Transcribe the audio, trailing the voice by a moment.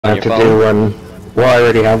I On have your to do one. Well, I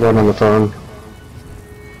already have one on the phone.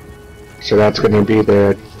 So that's going to be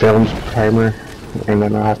the film timer, and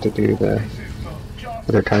then I'll have to do the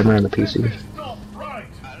other timer on the PC.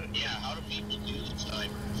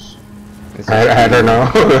 I don't know.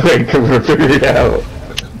 I couldn't figure it out.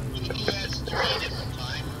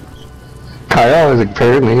 Kyle is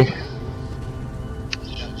apparently.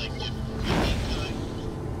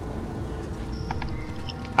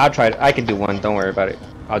 I'll try it. I can do one. Don't worry about it.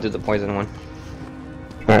 I'll do the poison one.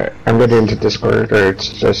 Alright, I'm getting into Discord, or it's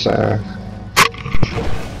just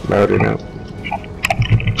loading up.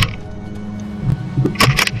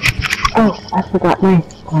 Oh, I forgot my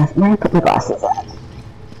glass. Where I put my glasses at?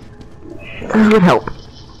 That would help.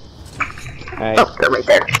 Alright. Oh, they're right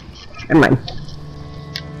there. Never mind.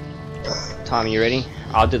 Tom, you ready?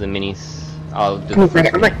 I'll do the minis. I'll do Give me the a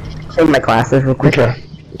second. I'm like saving my glasses real quick. Okay.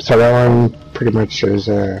 So that one pretty much is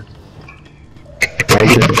 90%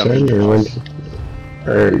 or when?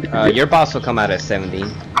 Or your boss will come out at 70.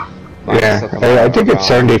 yeah, I think it's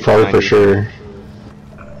 74 for sure.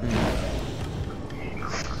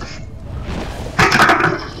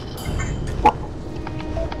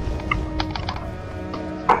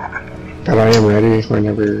 But I am ready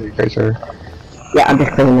whenever you guys are. Yeah, I'm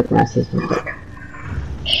just cleaning the glasses real quick.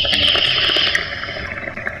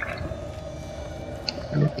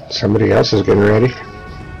 Somebody else is getting ready.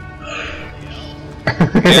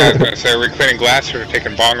 Yeah, I was gonna say, we're cleaning glass or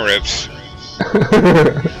taking bong rips.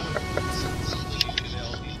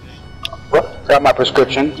 Well, got my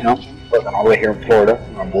prescription, you know, working all the way here in Florida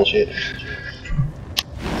on bullshit.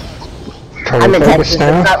 I'm in Texas, it's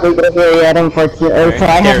not legal here yet, unfortunately, Right. so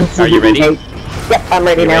I haven't seen. Are you ready? Yep, I'm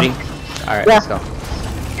ready now. Ready? Alright, Yeah. let's go.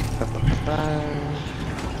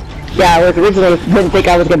 Yeah, I was originally didn't think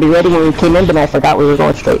I was gonna be ready when we came in, but I forgot we were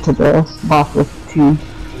going straight to the Vas+2,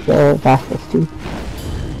 the Vas+2.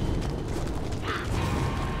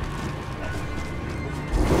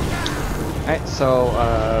 Alright, so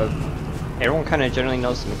everyone kind of generally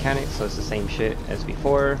knows the mechanics, so it's the same shit as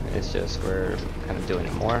before. It's just we're kind of doing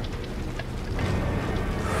it more.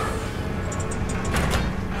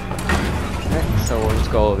 Alright, so we'll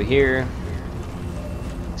just go over here.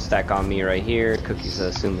 Stack on me right here. Cookies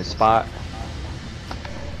assume the spot.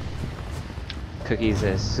 Cookies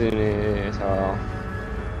as soon as I'll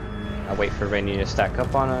wait for Rainy to stack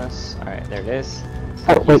up on us. Alright, there it is.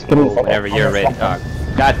 Oh, wait, give me a second. Whenever you're ready.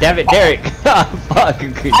 God damn it, Derek! Fuck.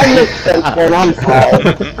 I missed something, I'm sorry.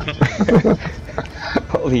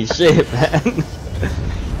 Holy shit, man.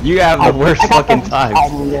 You have the worst fucking time.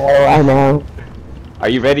 I know. Are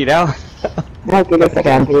you ready now? No, give me a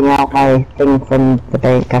second, I'm getting out my thing from the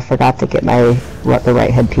bank. I forgot to get the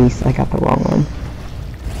right headpiece. I got the wrong one.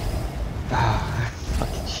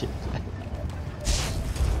 Fucking shit, man.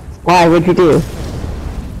 Why? What'd you do?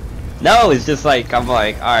 No, it's just like, I'm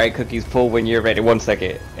like, alright, Cookies, pull when you're ready. 1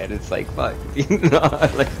 second. And it's like, fuck. You know,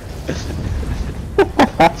 like...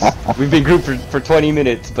 We've been grouped for 20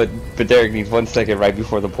 minutes, but Derek needs 1 second right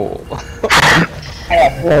before the pull.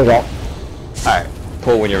 There we go. Alright,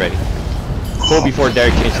 pull when you're ready. Pull before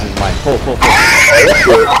Derek changes his mind. Pull.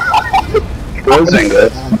 Wasn't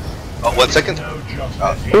good. Oh, 1 second? I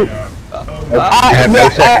have no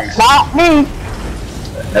seconds. Not me!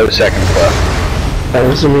 No seconds left. That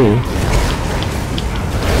wasn't me.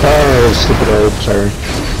 Oh, stupid old, sorry.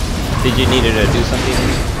 Did you need her to do something?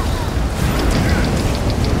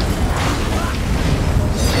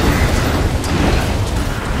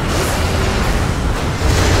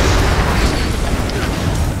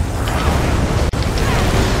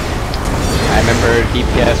 I remember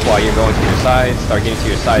DPS while you're going to your sides. Start getting to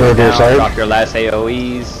your sides now. Drop your last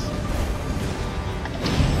AoEs.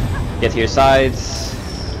 Get to your sides.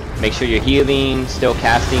 Make sure you're healing, still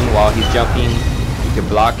casting while he's jumping. You can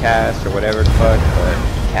block cast or whatever the fuck, but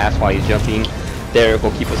cast while he's jumping. Derek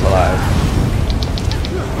will keep us alive.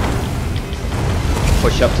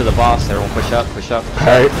 Push up to the boss. Everyone push up, push up.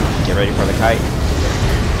 Alright. Get ready for the kite.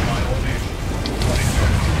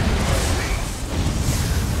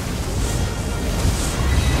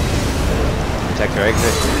 Protect our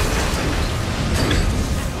exit.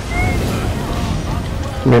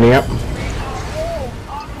 Mini up.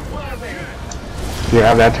 You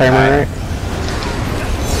have that timer right?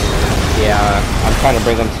 Yeah, I'm trying to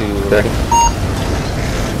bring them to... Okay.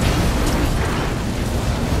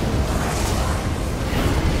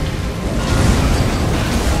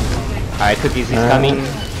 Alright, Cookies, he's coming.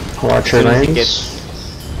 Watch your lanes.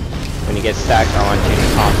 When he gets stacked, I want you to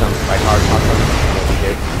toss him, like hard toss him. That'll be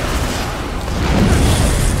good.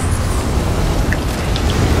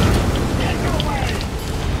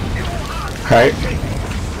 Alright.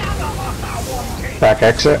 Back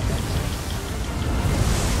exit.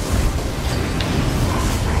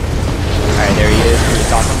 Alright, there he is. Can you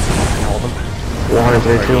talk him? Hold him. 1,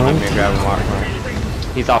 3, 2, 1. Grab him, mark.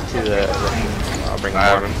 He's off to the... I'll bring him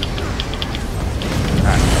over.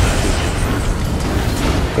 Alright.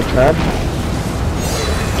 Good job.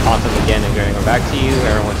 Taunt him again and bring him back to you.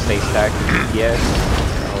 Everyone stay stacked with DPS.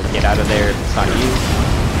 Get out of there if it's not you.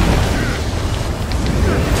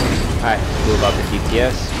 Alright, move up to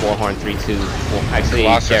DPS. Warhorn 3-2. Actually,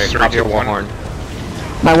 Derek, pop your Warhorn.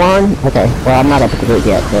 My one? Okay, well I'm not up to the group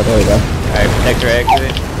yet, so there you go. Alright, protect your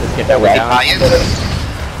exit. Let's get that one down.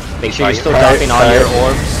 Make sure you're still dropping all your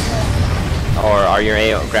orbs. Or are your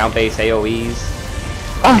ground-based AoEs.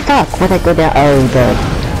 Oh fuck, where'd I go down? Oh, the...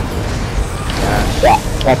 Yeah,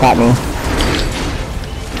 that got me.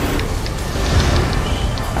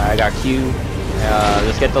 I got Q.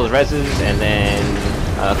 Let's get those reses and then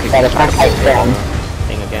kick Yeah, the the front light's down.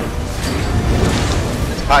 thing again.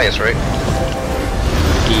 It's Pius, right?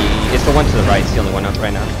 It's the one to the right. It's the only one up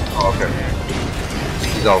right now. Oh, okay.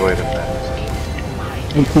 He's all the way to the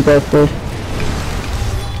back. You can go first.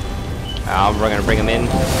 We're gonna bring him in.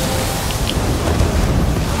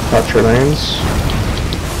 Watch your lanes.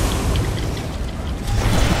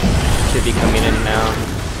 Should be coming in now.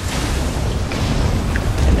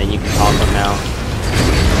 And then you can talk him now.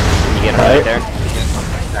 Can you get him right there?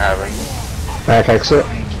 Back exit.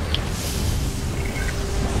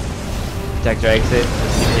 Protect your exit.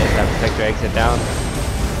 Yes, that protect your exit down.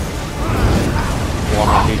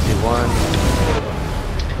 1, 3, 2, 1.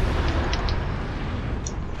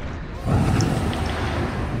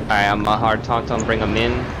 Alright, I'm a hard taunt him, bring him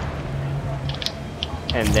in.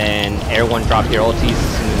 And then everyone drop your ultis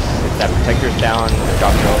as soon as if that protector's down,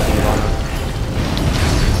 drop your ultis on him.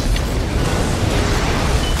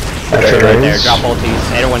 Right there, drop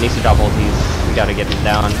ultis. Everyone needs to drop ultis. We gotta get them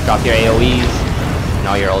down. Drop your AoEs and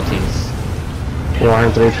all your ultis.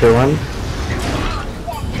 1, 3, 2, 1.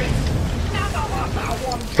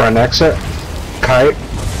 Front exit. Kite.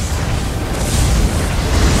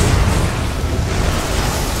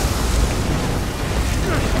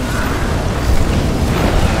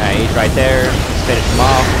 Alright, he's right there. Let's finish him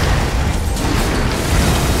off.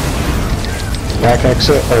 Back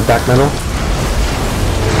exit, or back middle.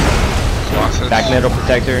 Back middle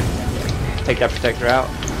protector. Take that protector out.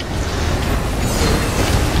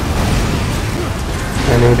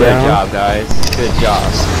 Any Good down. job, guys. Good job.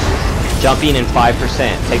 Jumping in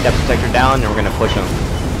 5%. Take that protector down, and we're gonna push him.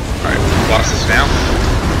 Alright, Colossus down.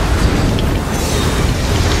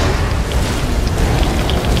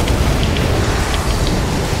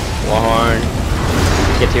 Warhorn.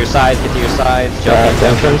 Get to your sides, get to your sides. Jumping,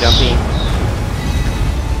 jumping, entrance. jumping.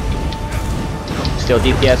 Still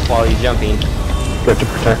DPS while he's jumping. Get the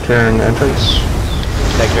protector and entrance.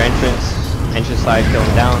 Protect your entrance. Entrance side, kill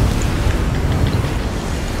him down.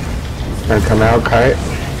 And come out, kite.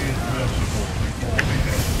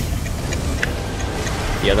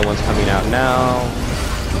 The other one's coming out now.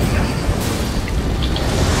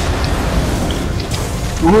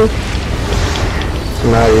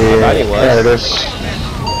 Not thought he was. There it is.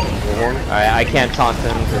 Alright, I can't taunt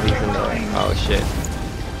him because he's in the... Oh shit.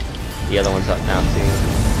 The other one's up now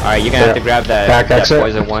too. Alright, you're gonna have to grab that, Back that exit.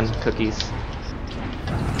 poison one, cookies.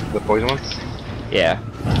 The poison one? Yeah.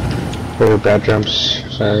 Oh, bad jumps.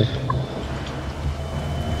 Sorry.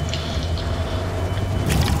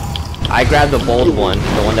 I grabbed the bold one,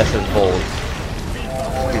 the one that says bold.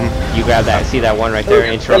 You grab that, see that one right there,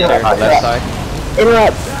 interrupt there, the left side?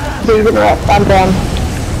 Interrupt. Please interrupt. I'm down.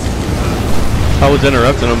 I was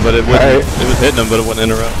interrupting him, but it wouldn't. It was hitting him, but it wouldn't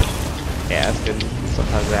interrupt. Yeah, that's good.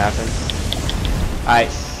 Sometimes it happens.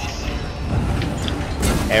 Alright.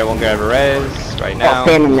 Everyone grab a res right now.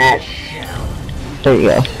 Stand in that. There you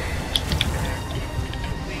go.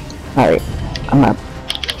 Alright. I'm up.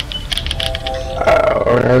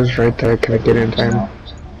 Oh, I was right there. Can I get in time?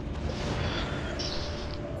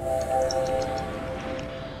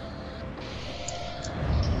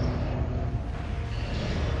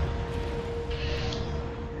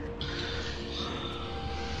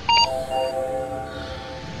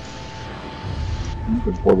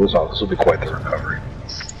 Before this off, this will be quite the recovery.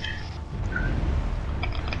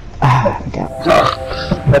 Ah, I'm down.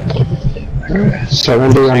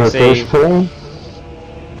 70 on the Actually- first pull.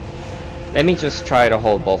 Let me just try to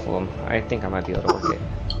hold both of them. I think I might be able to work it.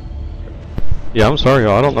 Yeah, I'm sorry,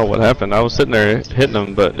 y'all. I don't know what happened. I was sitting there hitting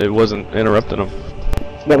him, but it wasn't interrupting him.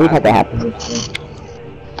 Yeah, we've had that happen.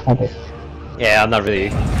 Okay. Yeah, I'm not really...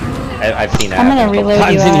 I've seen that I'm gonna happen a couple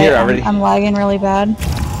reload you times in here out. already. I'm lagging really bad.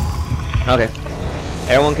 Okay.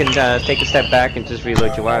 Everyone can take a step back and just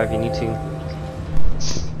reload your wire if you need to.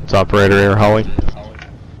 It's operator error, Holly.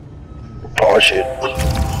 Oh shit.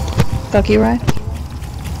 Fuck you, Ryan.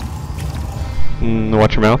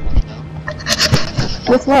 Watch your mouth.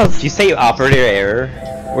 With love. Did you say operator error?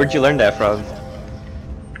 Where'd you learn that from?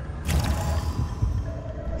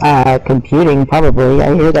 Computing, probably.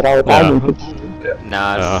 I hear that all the time.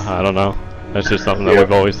 Nah. I don't know. That's just something that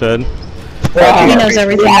we've always said. He knows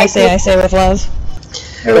everything I say with love.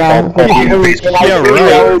 Yeah, everything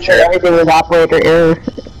was operator error.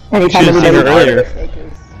 Anytime She seen her earlier.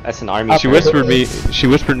 That's an army. She whispered me,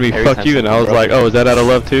 Every fuck time you, and I was something like, oh, is that out of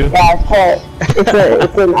love too? Yeah, it's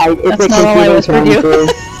That's a not all I whispered you.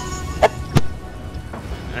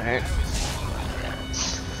 Alright.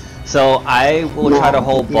 So I will try to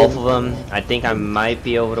hold both of them. I think I might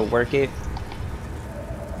be able to work it.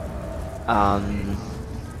 Well,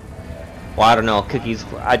 I don't know. Cookies,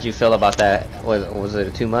 how'd you feel about that? Was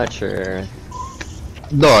it too much, or?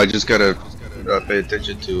 No, I just gotta pay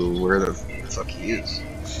attention to where the fuck he is.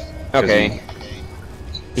 Okay.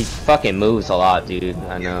 He fucking moves a lot, dude.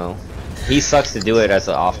 I know. He sucks to do it as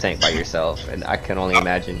an off tank by yourself, and I can only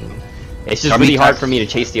imagine. It's just really hard for me to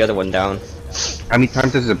chase the other one down. How many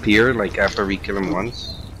times does it appear? Like after we kill him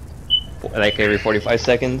once? Like every 45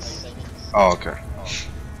 seconds. Oh, okay.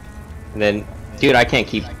 And then, dude, I can't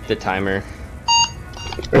keep the timer.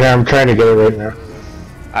 Yeah, I'm trying to get it right now.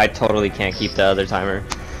 I totally can't keep the other timer.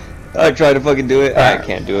 I try to fucking do it. I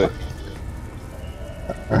can't do it.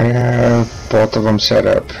 I have both of them set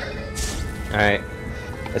up. Alright.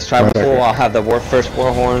 Let's try before. I'll have the first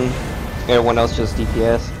war horn. Everyone else just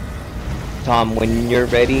DPS. Tom, when you're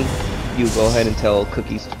ready, you go ahead and tell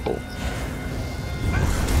Cookies to pull.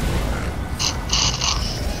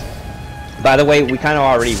 By the way, we kind of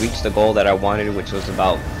already reached the goal that I wanted, which was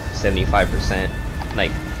about 75%.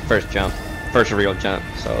 Like, first real jump.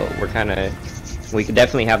 So we're kind of, we could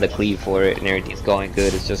definitely have the cleave for it, and everything's going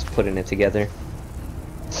good. It's just putting it together.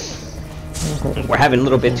 We're having a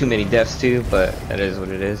little bit too many deaths too, but that is what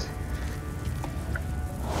it is.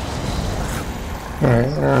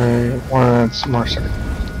 Alright, one more second.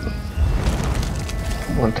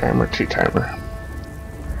 One timer, two timer.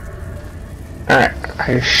 Alright,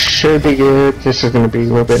 I should be good. This is going to be a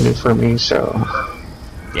little bit new for me, so...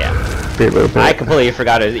 Yeah. Be a little bit. I completely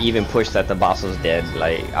forgot to even push that the boss was dead.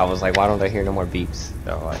 Like, I was like, why don't I hear no more beeps?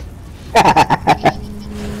 So, like...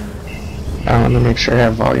 I want to make sure I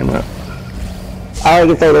have volume up. All I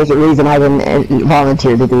can say, there's a reason I didn't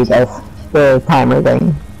volunteer to do this, the timer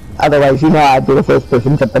thing. Otherwise, you know I'd be the first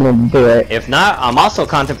person jumping in to do it. If not, I'm also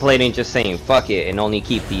contemplating just saying fuck it and only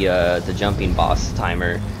keep the jumping boss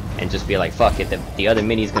timer and just be like fuck it. The other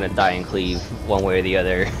mini's gonna die in cleave one way or the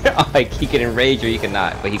other. Like he can enrage or he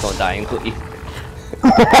cannot, but he gonna die in cleave.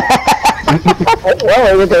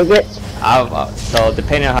 Well, we take it. So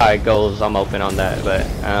depending on how it goes, I'm open on that. But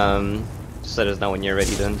just let us know when you're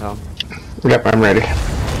ready, then, Tom. Yep, I'm ready.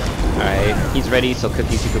 Alright, he's ready, so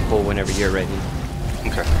Cookies, you can pull whenever you're ready.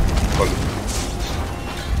 Okay.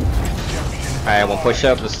 Alright, we'll push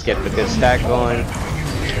up, let's get the good stack going.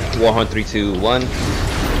 Warhorn 3, 2, 1.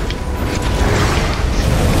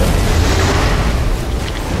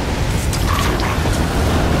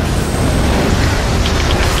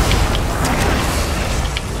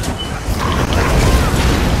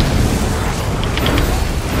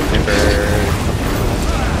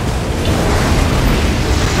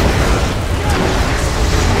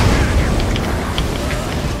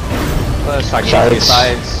 Start getting to your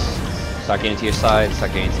sides. Start getting to your sides.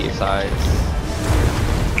 Start getting to your sides.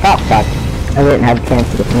 Oh, fuck. I didn't have a chance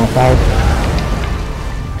to get to my side.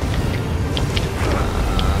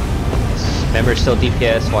 Remember, still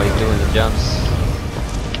DPS while he's doing the jumps.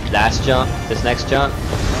 Last jump, this next jump,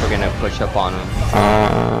 we're gonna push up on him.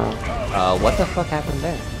 What the fuck happened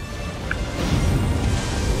there?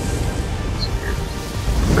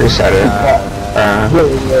 Reset it.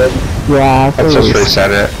 Really weird. Yeah, Let's just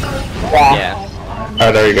reset it. Yeah.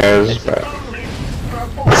 Oh, there he goes, but...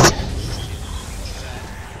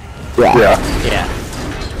 Yeah. Yeah.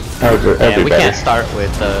 Yeah, we can't start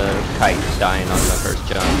with Kite dying on the first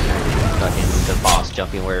jump and fucking the boss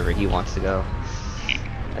jumping wherever he wants to go.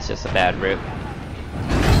 That's just a bad rip.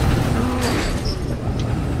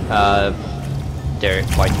 Derek,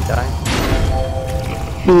 why'd you die?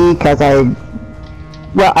 Because I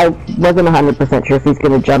wasn't 100% sure if he's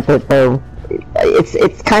gonna jump it though.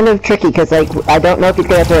 It's kind of tricky because like I don't know if he's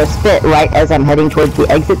gonna throw a spit right as I'm heading towards the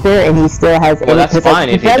exit there, and he still has. Well, that's fine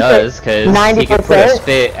if he does, because he can put a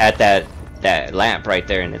spit at that lamp right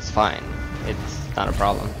there, and it's fine. It's not a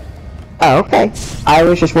problem. Oh, okay. I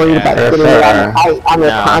was just worried about it.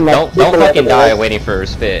 Don't fucking die waiting for a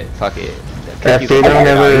spit. Fuck it. If you don't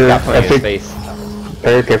ever,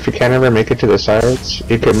 Eric, if you can't ever make it to the sides,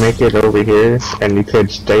 you could make it over here, and you could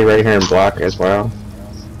stay right here and block as well.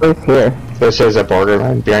 Where's here? This is a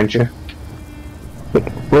borderline behind you.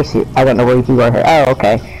 Where's he? I don't know where you are here. Oh,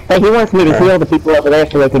 okay. But he wants me to heal the people over there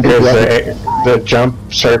so they can do the jump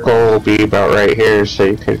circle will be about right here, so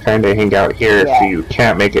you can kind of hang out here if you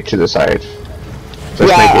can't make it to the side. Just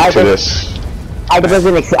make it to this. I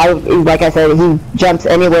wasn't. Like I said, he jumps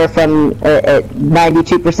anywhere from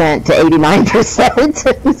 92% to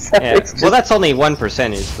 89%. So yeah. Well, that's only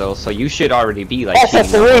 1% though, so you should already be like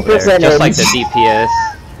that's cheating a 3%. just like the DPS.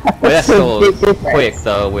 Well, that's still big quick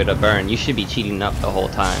though with a burn. You should be cheating up the whole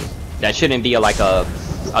time. That shouldn't be like a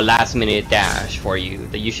last minute dash for you.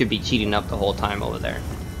 That you should be cheating up the whole time over there.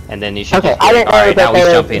 And then you should just be like, alright, now he's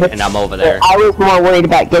jumping and I'm over there. I was more worried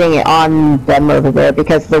about getting it on them over there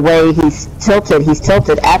because the way he's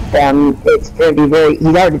tilted at them. It's going to be very.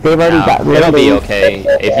 They've already got. It'll be okay.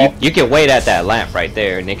 If you can wait at that lamp right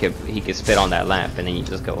there, and he could spit on that lamp, and then you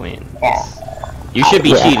just go in. Yeah. You should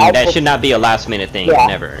be cheating. That should not be a last minute thing. Yeah.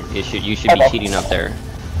 Never. You should be cheating up there.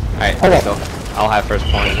 All right. Let's go. I'll have first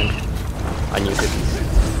point on you cookies.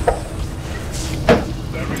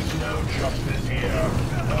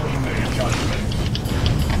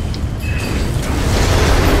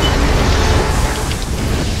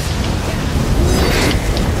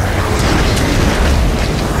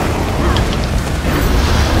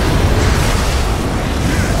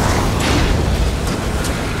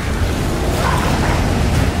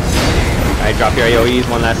 Drop your AoEs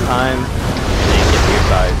one last time, and then get to your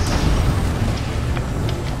sides.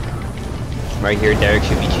 Right here, Derek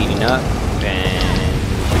should be cheating up, and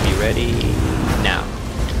should be ready now.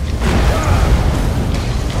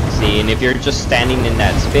 See, and if you're just standing in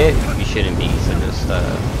that spit, you shouldn't be, so just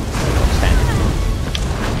stand.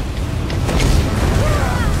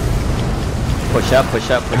 Push up,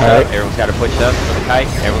 push up, push up. Everyone's got to push up for the kite.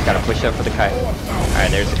 Everyone's got to push up for the kite.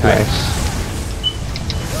 Alright, there's the kite. Nice.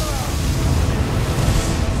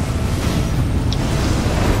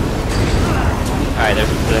 Alright, there's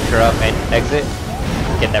a protector up and exit.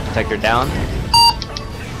 Get that protector down.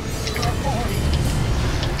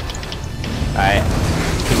 Alright.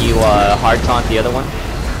 Can you hard taunt the other one?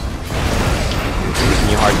 Can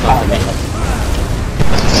you hard taunt the mini?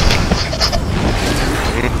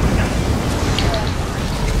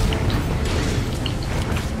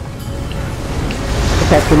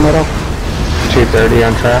 Protector middle. 230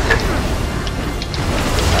 on track.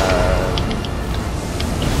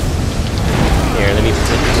 Here, let me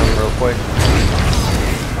position them real quick.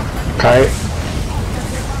 Kite.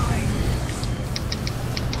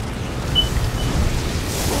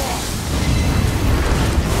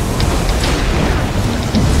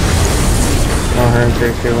 In 3,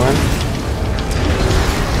 2, 1.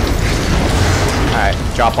 Alright,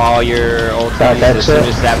 drop all your ultis as soon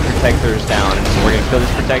as that protector is down. So we're gonna kill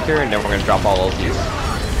this protector and then we're gonna drop all ultis.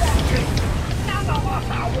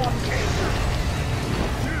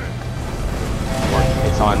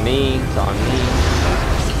 It's on me, it's on me.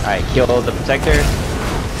 Alright, kill the protector.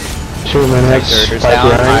 2 minutes. Protector's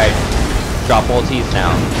down. Alright, drop ultis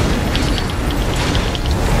now.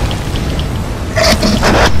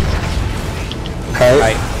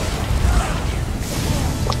 Alright.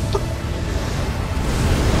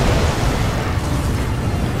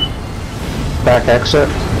 Back exit.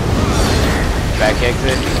 Back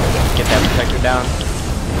exit. Get that protector down.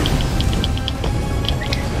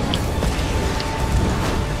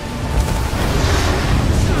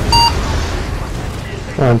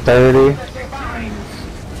 On 30.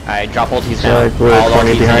 Alright, drop ultis now. Like we're all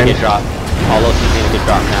 20 ultis behind. need to get dropped. All ultis need to get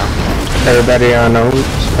dropped now. Everybody on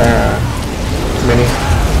mini.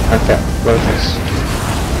 Okay, Lotus.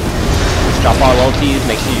 Just drop all ultis,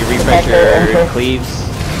 make sure you refresh your cleaves.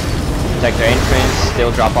 Protect their entrance,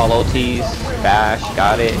 still drop all ultis. Bash,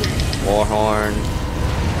 got it. Warhorn.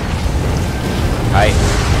 Alright.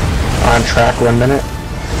 On track, 1 minute.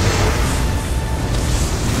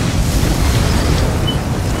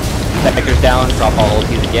 Protector's down, drop all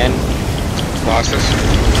ultis again. Lost us.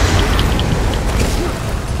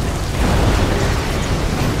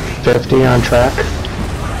 50 on track.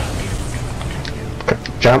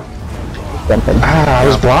 Jump. Ah, I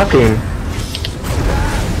was blocking.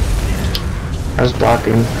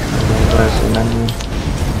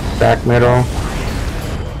 Back middle.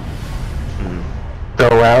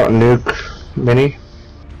 Go out, nuke mini.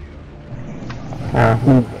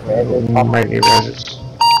 Might need reses.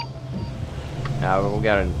 Now we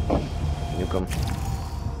gotta nuke them.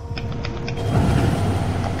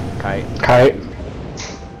 Kite.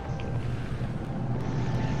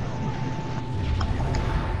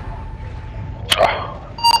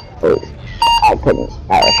 Oh, I couldn't.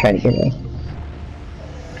 trying to get a...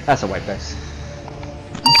 That's a white dice.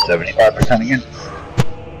 75% again.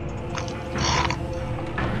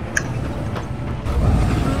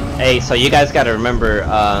 Hey, so you guys gotta remember,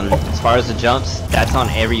 as far as the jumps, that's on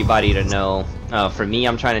everybody to know. For me,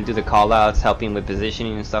 I'm trying to do the callouts, helping with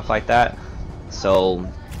positioning and stuff like that. So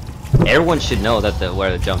everyone should know that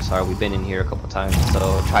where the jumps are. We've been in here a couple times,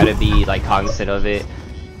 so try to be like cognizant of it.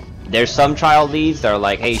 There's some trial leads that are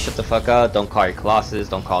like, hey, shut the fuck up, don't call your Colossus,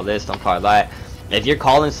 don't call this, don't call that. If you're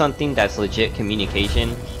calling something that's legit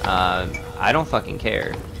communication, I don't fucking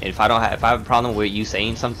care. If I have a problem with you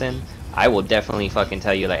saying something, I will definitely fucking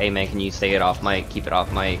tell you like, hey man, can you stay it off mic, keep it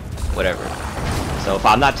off mic, whatever. So if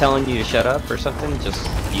I'm not telling you to shut up or something, just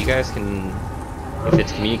you guys can, if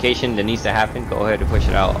it's communication that needs to happen, go ahead and push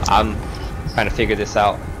it out. I'm trying to figure this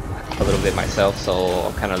out a little bit myself, so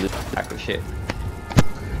I'll kind of lose track of shit.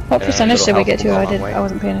 What percentage did we get to? I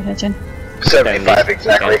wasn't paying attention. 75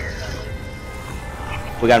 exactly. Okay.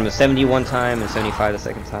 We got him to 70 one time and 75 the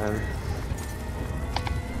second time.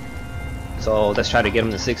 So let's try to get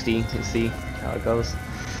him to 60 and see how it goes.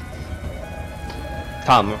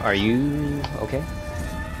 Tom, are you okay?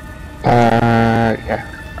 Yeah.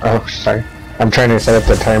 Oh, sorry. I'm trying to set up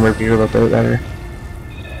the timer view a little bit better,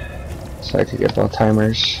 so I could get both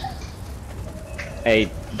timers. Hey,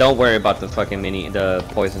 don't worry about the fucking the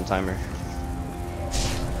poison timer.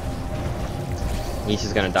 He's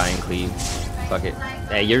just gonna die and cleave. Fuck it.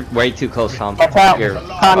 Hey, you're way too close, Tom. Watch out! Here.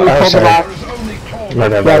 Tom, you pulled the box.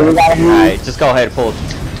 Whatever. Yeah, you gotta move. Alright, just go ahead and pull.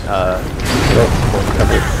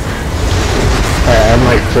 I'm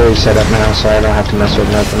like fully set up now, so I don't have to mess with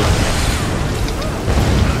nothing.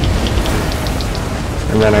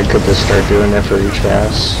 And then I could just start doing it for each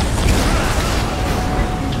pass.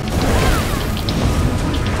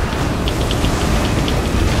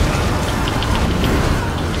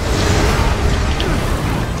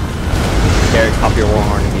 Derek, pop your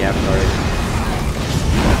warhorn if you haven't already.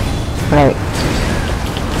 Right.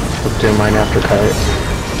 I'll do mine after kite.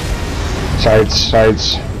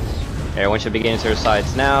 Sides. Everyone should be getting to their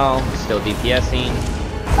sides now. Still DPSing.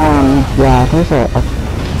 Yeah, there's a...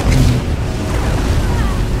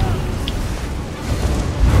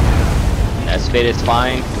 That spit is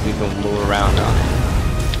fine. We can move around on it.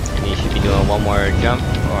 And you should be doing one more jump,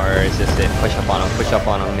 or is this it? Push up on him. Push up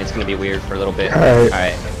on him. It's gonna be weird for a little bit.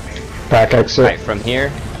 Alright. Back exit. Alright, from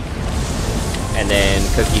here. And then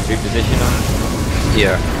Cookies reposition him.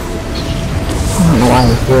 Yeah. I don't know why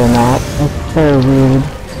he's doing that. It's so weird.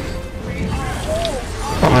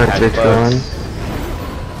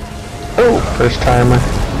 Oh, first timer.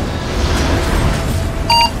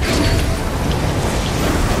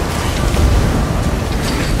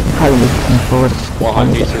 Probably looking forward to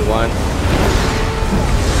 1, 3, 2, 1.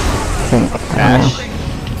 Dash.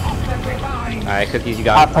 Alright, Cookies, you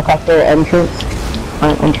got it. Protect their entrance.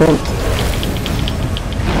 Front entrance.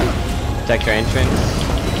 Protect your entrance.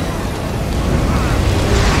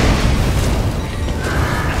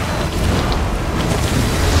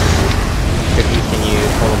 Cookies, can you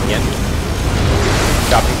pull him again?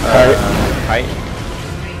 Drop him. Right.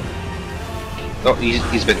 Oh,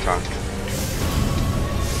 he's been caught.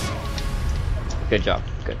 Good job.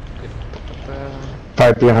 Good.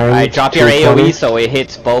 Fight behind. Alright, drop your AoE so it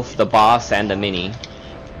hits both the boss and the mini.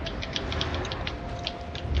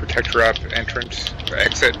 Protector up, entrance, or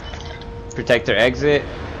exit. Protector exit.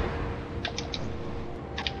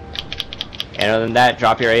 And other than that,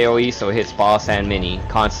 drop your AoE so it hits boss and mini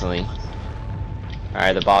constantly.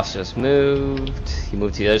 Alright, the boss just moved. He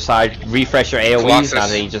moved to the other side. Refresh your AoE Colossus. now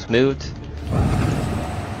that he just moved.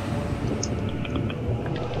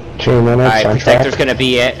 2 minutes. Alright, on Protector's track. gonna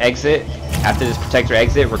be at exit. After this Protector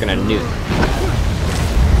exit, we're gonna nuke.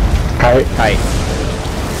 Kite.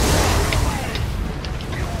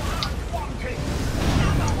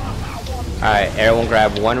 Alright, everyone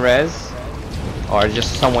grab 1 res. Or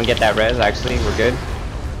just someone get that res, actually, we're good.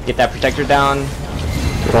 Get that Protector down.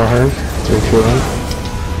 Warhorn. 3, 2, 1.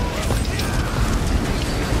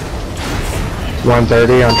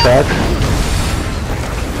 130 on track.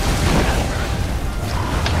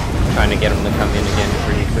 Trying to get him to come in again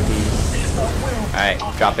for you, Cookies. Alright,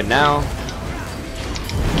 drop it now.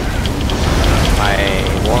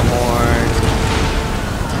 One more.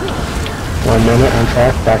 1 minute on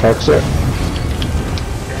track. Back exit.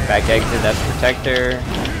 Back exit, that's Protector.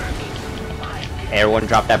 Everyone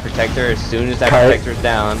drop that Protector. As soon as that Kite. Protector's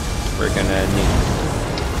down, we're gonna nuke.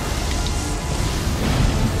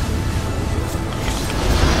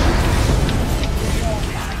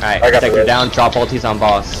 Alright, Protector down, drop ultis on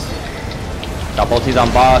boss. Drop ultis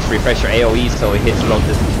on boss, refresh your AoE so it hits both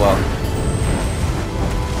this as well.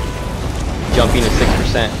 Jumping is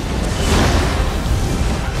 6%.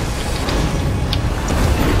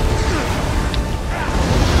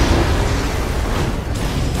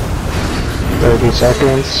 30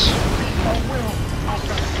 seconds.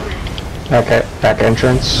 Okay, back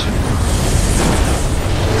entrance.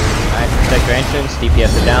 Alright, protect your entrance,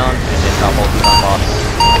 DPS it down, and then drop ultis on boss.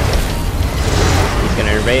 He's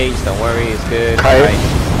gonna enrage, don't worry, it's good. Kite.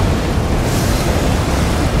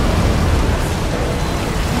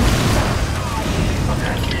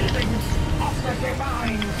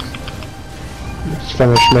 Let's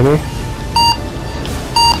finish mini.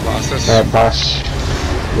 Bosses. Alright, boss.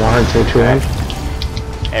 1, 2, 2, 1.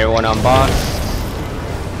 Everyone on boss.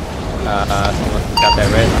 Someone got that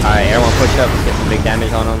red. Alright, everyone push up, get some big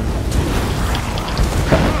damage on them.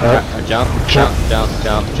 Jump.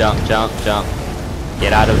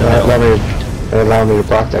 Get out of the middle. Allow me to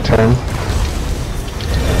block that turn.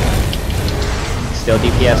 Still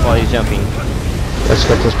DPS while he's jumping. Let's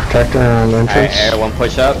get this protector on entrance. Alright, everyone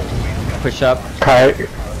push up. Push up. Kite.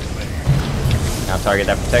 Now target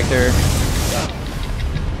that protector.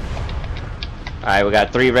 Alright, we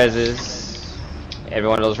got 3 reses. Every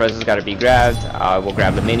one of those reses got to be grabbed. We'll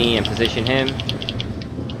grab the mini and position him.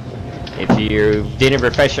 If you didn't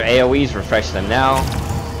refresh your AoEs, refresh them now.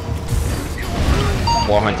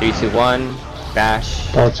 4, 3, 2, 1.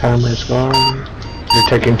 Bash. Ball timer's gone. You're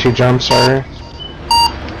taking 2 jumps, sorry.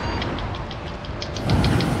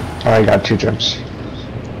 Oh, I got 2 jumps.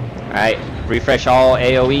 Alright, refresh all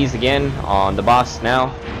AoEs again on the boss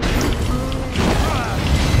now.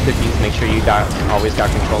 Cookies, make sure you always got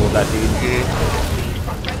control of that dude.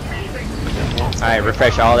 Alright,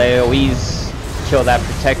 refresh all AoEs. Kill that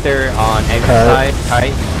protector on exit side.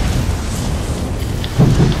 Kite.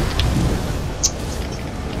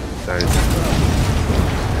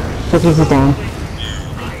 Cookies is down.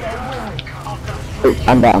 Ooh,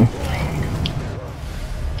 I'm down.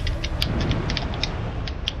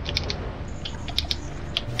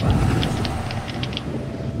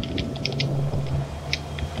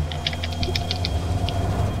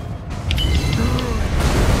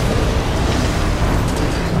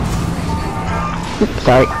 Oops,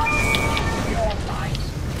 sorry.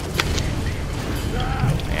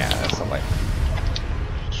 Yeah, that's the way.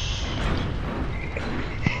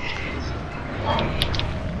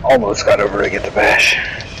 Almost got over to get the bash.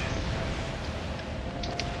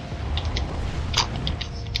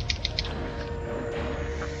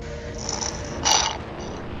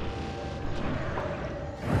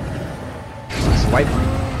 Swipe.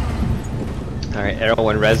 Alright,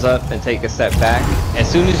 everyone res up and take a step back. As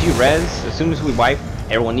soon as you res, as soon as we wipe,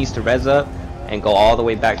 everyone needs to res up and go all the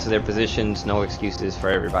way back to their positions. No excuses for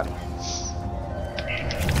everybody.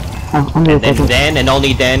 Oh, And then and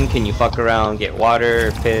only then can you fuck around, get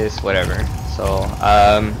water, piss, whatever. So,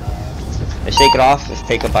 let's shake it off. Let's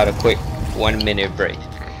take about a quick 1-minute break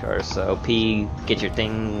or so. Pee, get your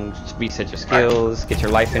thing, reset your skills, get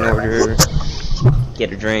your life in order,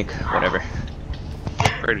 get a drink, whatever.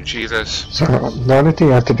 Pray to Jesus. So, the only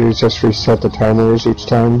thing I have to do is just reset the timers each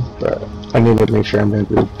time, but I need to make sure I'm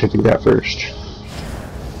able to do that first.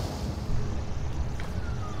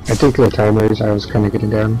 I think the timers I was kind of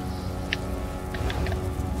getting down.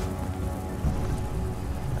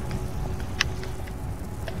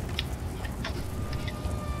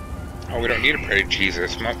 Oh, we don't need to pray to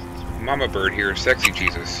Jesus. Mama Bird here, sexy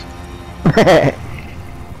Jesus.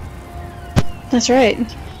 That's right.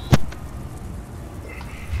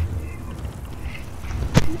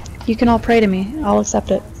 You can all pray to me. I'll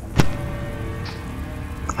accept it.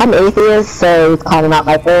 I'm atheist, so it's kind of not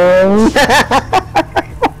my thing.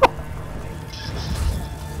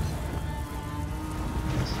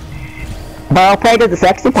 But I'll pray to the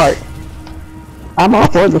sexy part. I'm all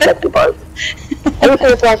for the sexy part.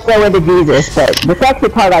 Atheists aren't so into Jesus, but the sexy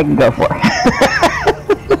part I can go for.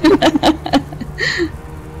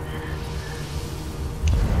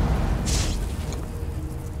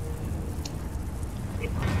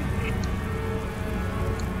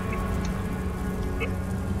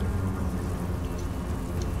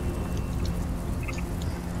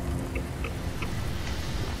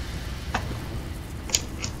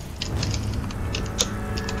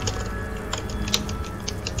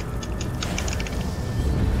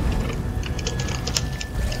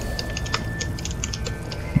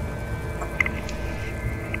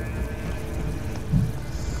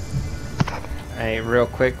 Alright, real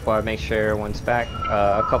quick while I make sure everyone's back.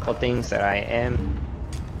 A couple things that I am.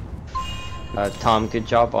 Tom, good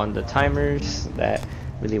job on the timers. That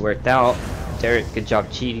really worked out. Derek, good job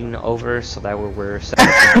cheating over so that we're set up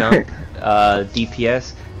to jump.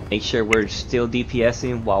 DPS, make sure we're still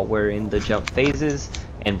DPSing while we're in the jump phases.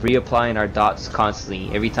 and reapplying our dots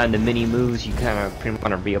constantly. Every time the mini moves, you kind of pretty much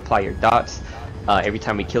want to reapply your dots. Every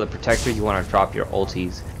time we kill a protector, you want to drop your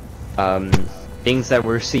ultis. Things that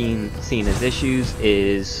we're seeing as issues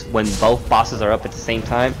is when both bosses are up at the same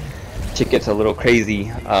time, shit gets a little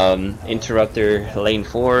crazy. Interrupter lane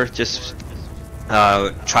 4, just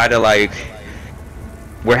try to like.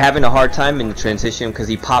 We're having a hard time in the transition because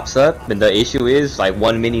he pops up, and the issue is like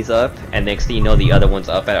one mini's up, and next thing you know the other one's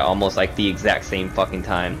up at almost like the exact same fucking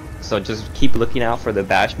time. So just keep looking out for the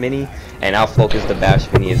bash mini, and I'll focus the bash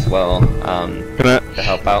mini as well to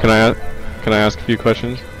help out. Can I ask a few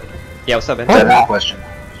questions? Yeah, what's up, man? Question.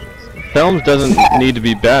 Thelms doesn't need to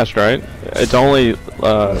be bashed, right? It's only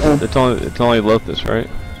Lothus, right?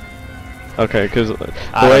 Okay, because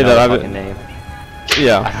the way that I've name.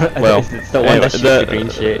 Yeah, well, it's the one that shoots the green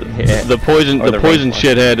shit. Yeah. The poison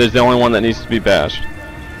shithead is the only one that needs to be bashed.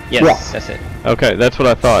 Yes, that's it. Okay, that's what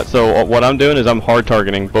I thought. So what I'm doing is I'm hard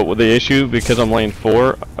targeting, but with the issue, because I'm lane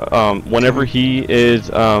 4, whenever he is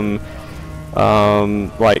like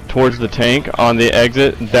towards the tank on the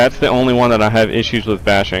exit, that's the only one that I have issues with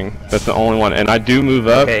bashing. That's the only one, and I do move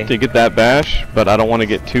up to get that bash, but I don't want to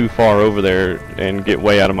get too far over there and get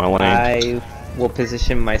way out of my lane. I will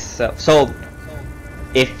position myself. So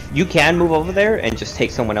if you can move over there and just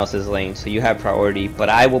take someone else's lane, so you have priority, but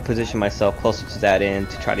I will position myself closer to that end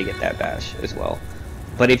to try to get that bash as well.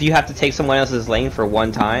 But if you have to take someone else's lane for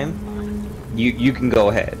one time, you can go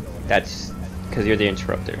ahead. That's because you're the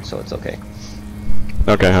interrupter, so it's okay.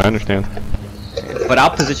 Okay, I understand. But I'll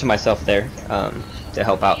position myself there to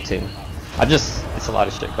help out too. It's a lot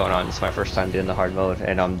of shit going on. It's my first time doing the hard mode,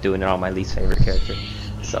 and I'm doing it on my least favorite character.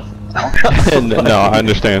 So. No, I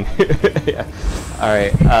understand. Yeah. All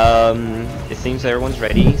right. It seems everyone's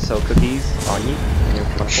ready. So cookies on you. You're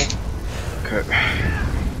comfortable. Okay.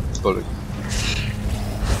 Loaded.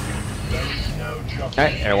 All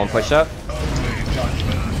right. Everyone push up.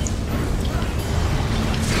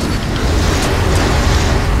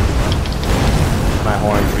 My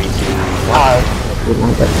horn. 3, 2, 1. We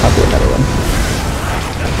want that. I'll do another one.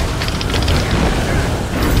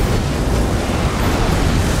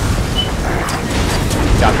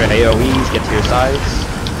 Drop your AoEs, get to your sides,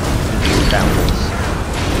 and do downwards.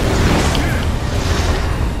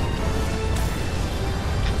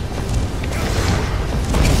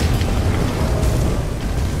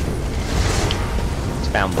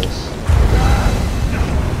 Spambles.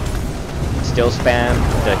 Still spam,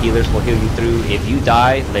 the healers will heal you through. If you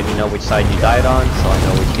die, let me know which side you died on, so I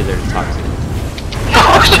know which healer to talk to.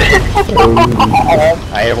 Oh shit!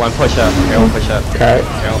 Alright, everyone push up, everyone push up. Okay.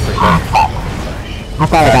 Everyone push up. I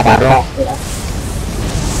thought I got that wrong.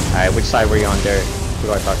 Alright, which side were you on, Derek? Who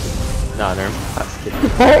do I talk to? No, never mind. I was kidding.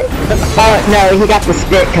 No, he got the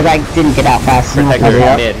spit because I didn't get out fast enough.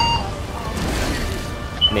 Protector mid.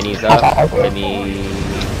 Mini's up. Mini.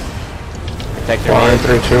 Protector mid.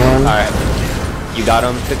 3, 2, 1. Alright. You got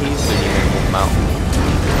him, cookies? So you can move him out.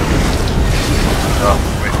 Oh,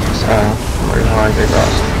 wait. Where's my big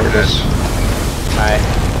boss? Here it is. Alright.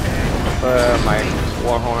 My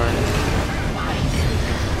warhorn.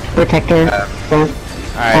 Protector.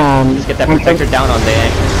 Alright, let's get that protector down on the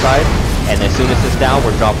entrance side, and as soon as it's down,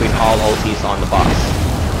 we're dropping all ultis on the boss.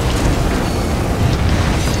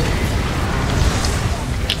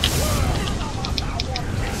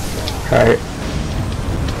 Alright.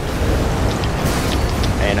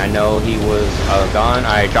 And I know he was gone.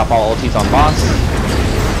 Alright, drop all ultis on boss.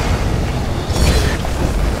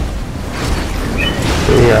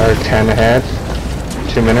 We are 10 ahead.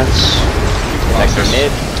 2 minutes. Protector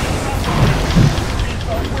mid.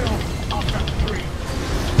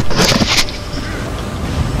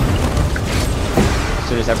 As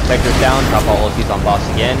soon as that protector's down, drop all ultis on boss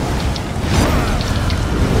again.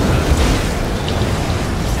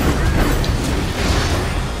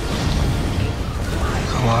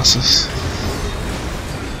 Colossus.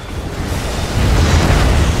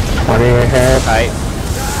 20 ahead. Alright.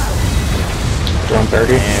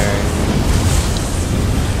 130.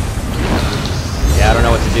 Yeah, I don't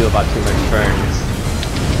know what to do about too much burns.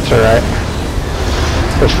 It's alright.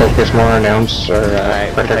 Just focus more on elms or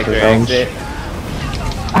Alright, protector elms. exit.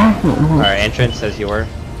 Alright, entrance as you were.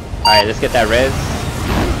 Alright, let's get that res.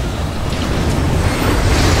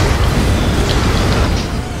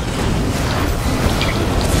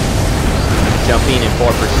 Jumping in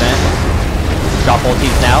 4%. Drop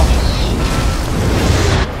ultis now.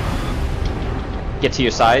 Get to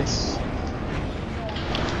your sides.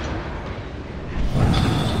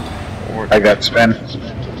 I got spin.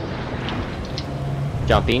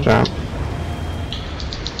 Jumping. Jump.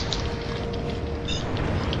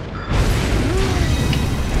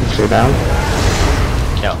 Stay down.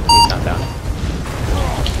 No, he's not down.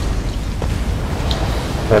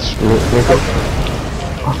 That's Nico.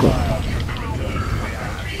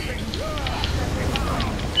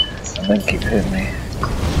 Something keep hitting me.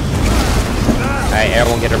 Alright,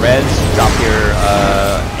 everyone get a res. Drop your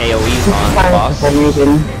AoEs on the boss. For some reason.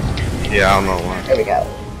 Yeah, I don't know why. There we go.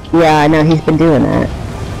 Yeah, I know he's been doing that.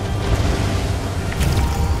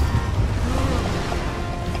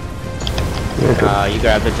 You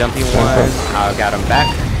grab the jumpy one. I got him back.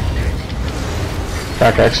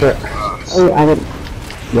 Back exit. Oh, I didn't.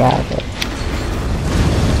 Yeah, okay.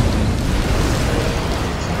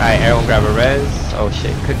 Alright, everyone grab a res. Oh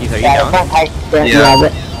shit, Cookies, are you down? Yeah,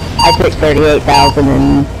 but I took 38,000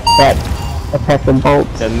 and that oppressive bolt.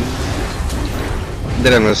 Then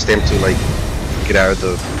I'm gonna stamp to like get out of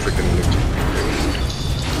the freaking.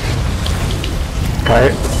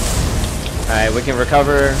 Alright. Alright, we can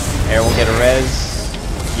recover. Everyone get a res.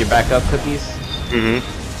 You're back up, Cookies? Mm-hmm.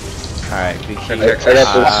 Alright, good shit.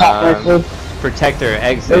 Protector,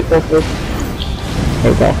 exit. There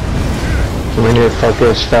you go. We need to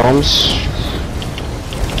focus films.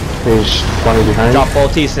 He's 20 behind. Drop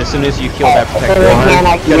ultis as soon as you kill that protector.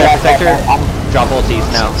 Kill that protector. Drop ultis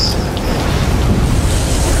now.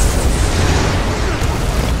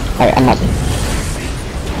 Alright, I'm up.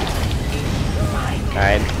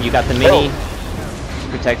 Alright, you got the mini.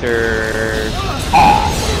 Protector.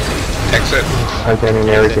 Exit. I'm getting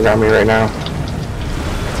everything on me right now.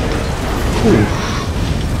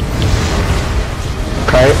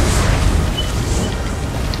 Kite.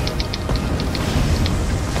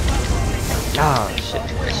 Oh shit,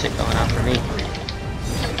 there's shit going on for me.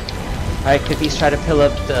 Alright, Cookies, try to pill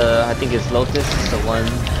up the, I think it's Lotus, the one.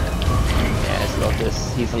 Yeah, it's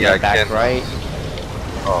Lotus. He's on the back right.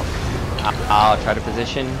 Oh. I'll try to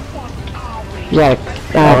position. Yeah,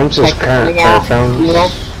 Films is current. Films. Middle.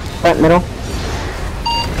 Front middle.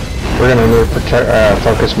 We're gonna need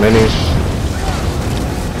focus minis.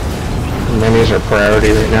 Minis are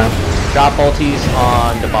priority right now. Drop ultis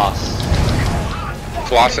on the boss.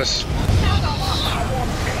 Colossus.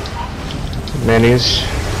 Minis.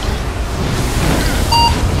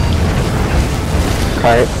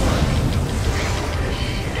 Kite.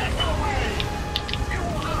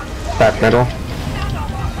 Back middle.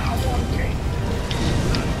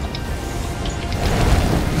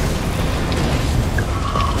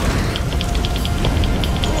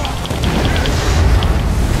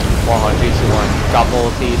 Drop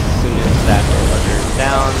ultis as soon as that is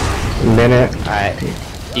down. Minute. Alright.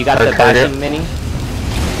 You got the bashing mini?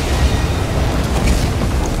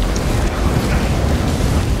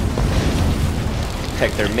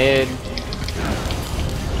 Check their mid.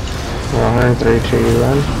 1, 3, 2,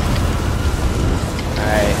 1.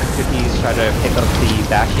 Alright, Cookies, try to pick up the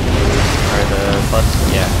bashing mini. Or the bus,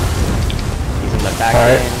 yeah. He's in the back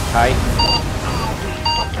end. Kite.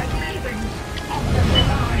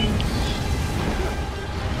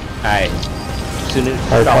 Alright, soon as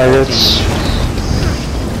drop ulti,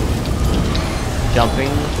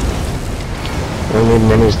 jumping. We need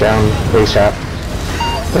minis down ASAP.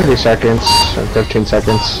 30 seconds, or 15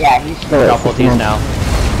 seconds. Yeah, he's still drop ultis now.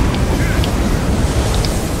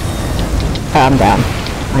 I'm down.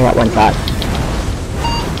 I got one shot.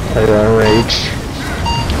 I got rage.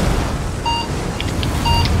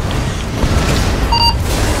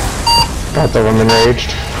 Got the woman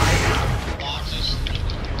raged.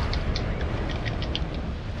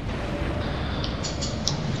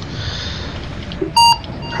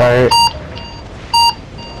 Alright.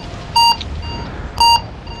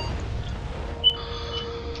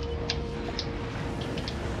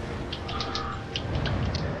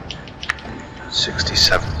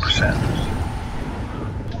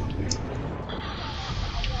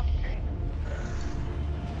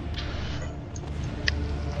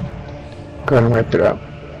 Go ahead and wipe it up.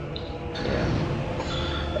 Yeah.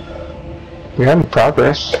 We're having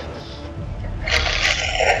progress.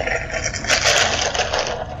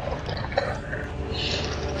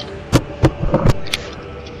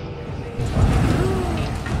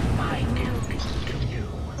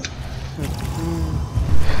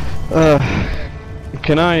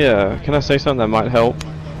 Can I say something that might help?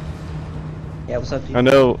 Yeah, what's up, dude? I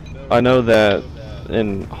know that,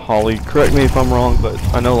 and Holly, correct me if I'm wrong, but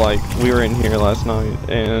I know like we were in here last night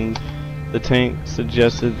and the tank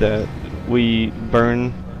suggested that we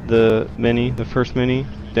burn the first mini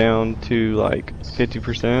down to like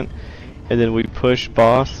 50%, and then we push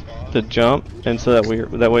boss to jump, and so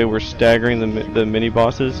that way we're staggering the mini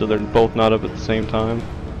bosses so they're both not up at the same time.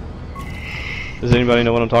 Does anybody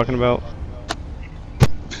know what I'm talking about?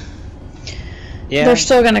 Yeah. They're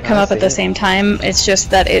still gonna come up at the it. same time. It's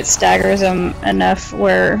just that it staggers them enough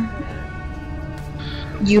where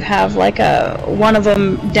you have like one of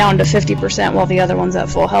them down to 50% while the other one's at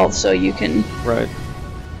full health, so you can. Right.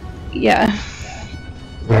 Yeah.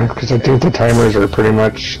 Yeah, because I think the timers are pretty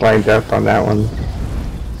much lined up on that one.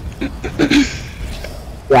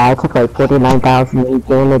 Yeah, I took like 49,000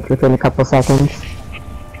 damage within a couple seconds.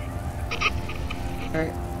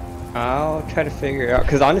 Alright. I'll try to figure it out,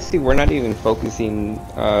 because honestly we're not even focusing,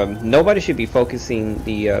 nobody should be focusing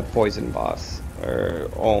the poison boss, or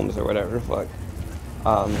ohms or whatever the fuck.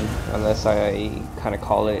 Unless I kind of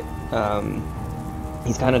call it.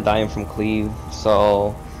 He's kind of dying from cleave,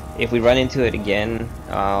 so if we run into it again,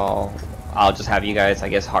 I'll just have you guys, I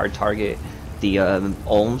guess, hard target the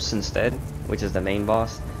ohms instead, which is the main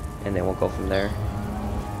boss, and then we'll go from there.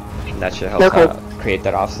 And that should help create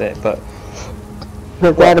that offset. But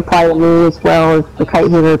does that apply to me as well as the kite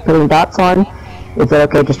heater putting dots on? Is it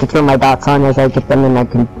okay just to throw my dots on as I get them and I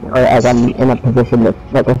can, or as I'm in a position that,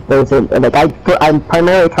 like, if those are, like, I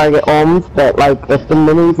primarily target ohms, but like if the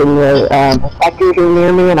minis and the protectors are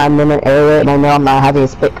near me and I'm in an area and I know I'm not having a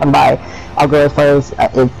spit come by, I'll go as far as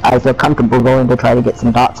I feel comfortable going to try to get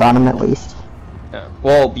some dots on them at least. yeah.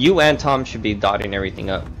 Well, you and Tom should be dotting everything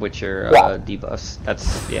up with your debuffs.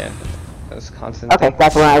 That's that's constant. Okay,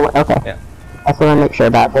 that's what Yeah. That's what I make sure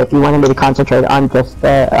about. But if you wanted me to concentrate on just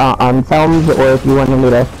on films, or if you wanted me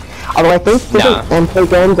to, although I think MK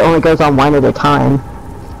games only goes on one at a time.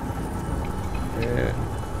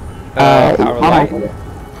 Power light?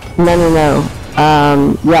 No.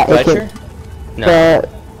 Yeah, it Ledger? can. No.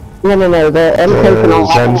 The MK can only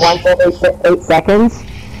happen Zens. once every 8 seconds.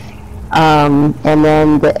 And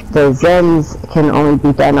then the Zens can only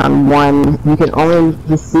be done on one. You can only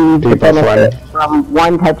receive the benefit from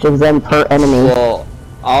one touch of Zen per enemy. Well,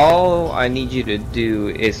 all I need you to do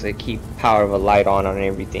is to keep power of a light on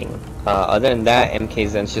everything. Other than that, MK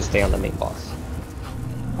Zens just stay on the main boss.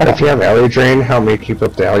 If you have alley drain, help me keep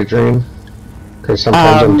up the alley drain. Because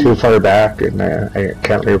sometimes I'm too far back and I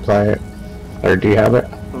can't reapply it. Or do you have it?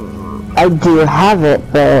 I do have it,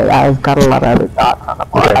 but I've got a lot of other dots on the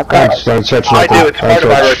board. Okay, I've got I do, it's part of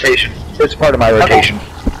my rotation. It's part of my rotation.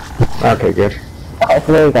 Okay, good. Okay,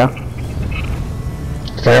 so there you go.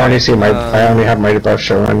 I only see I only have my buff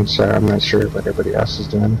showing, so I'm not sure what everybody else is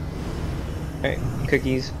doing. Alright,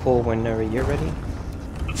 cookies, pull whenever you're ready.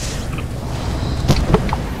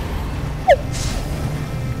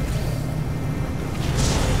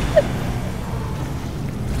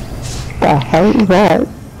 The hell is that?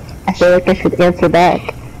 I feel like I should answer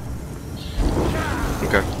back.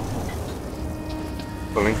 Okay.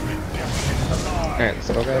 Pulling. Alright, let's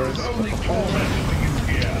go guys.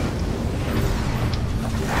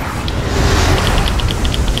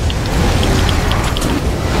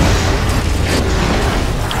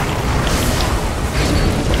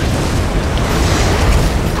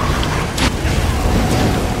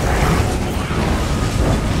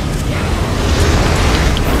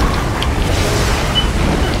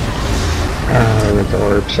 With the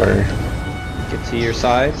orb, sorry. Get to your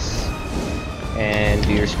sides and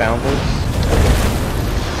do your scoundrels.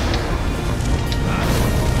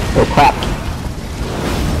 Oh crap.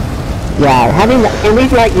 Yeah, can we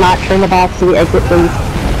like not turn the box to the exit please?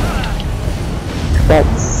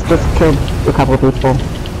 That's just killed a couple people.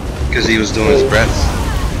 Because he was doing his breaths.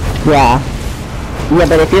 Yeah. Yeah,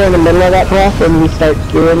 but if you're in the middle of that breath and you start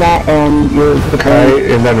doing that and you're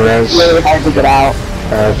Okay, and then res. really hard to get out.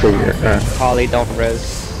 I figure. Holly, don't res.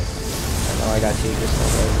 I know I got you, just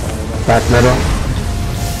don't res. Back middle.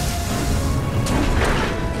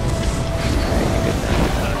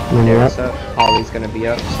 Derek's up, Holly's gonna be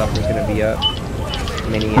up, Suffer's gonna be up,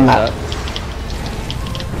 Mini is up.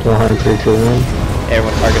 2, 3, 2, 1.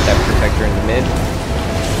 Everyone target that protector in the mid.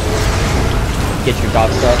 Get your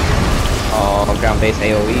dots up. Ground base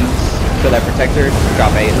AoEs. Kill that protector.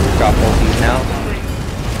 Drop ultis now.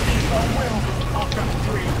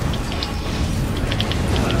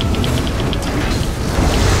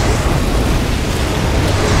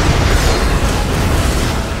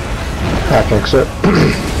 Back exit.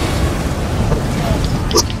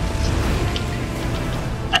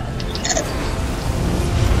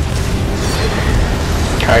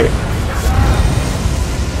 Kite.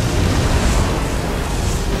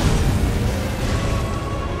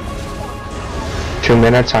 Two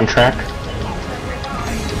minutes on track.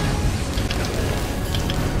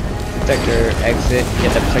 Protector exit.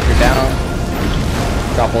 Get that protector down.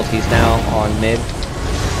 Drop ultis now on mid.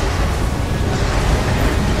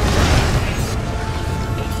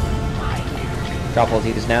 Drop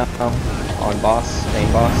ultis now on boss,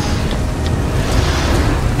 main boss.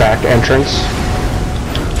 Back entrance.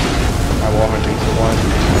 wall run 3, 2, 1.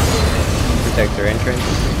 Protect their entrance.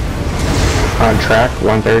 On track,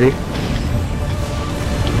 130.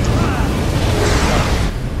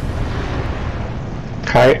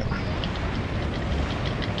 Kite.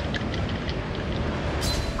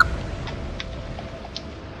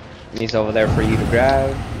 He's over there for you to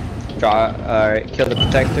grab. Draw, kill the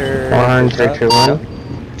protector. 1, 3, 2, 1.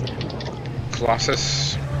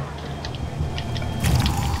 Colossus.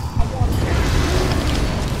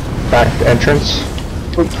 Back entrance.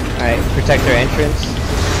 Alright, protector entrance.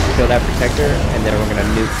 Kill that protector, and then we're gonna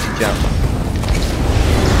nuke to jump.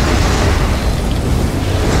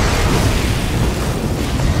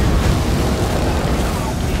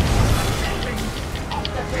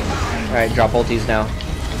 Alright, drop ultis now.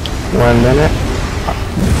 1 minute.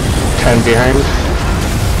 10 behind.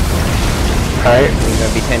 Kite. We're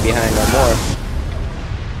gonna be 10 behind or more.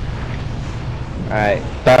 Alright.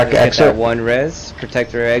 Back Get exit. that 1 res.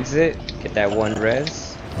 Protector exit. Get that 1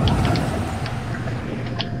 res.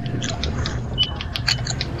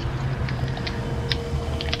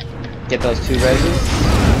 Get those 2 reses.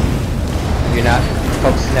 If you're not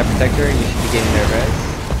focusing that protector, you should be getting their res.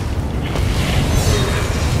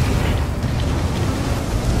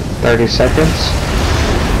 30 seconds.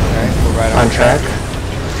 Alright, we're right On track.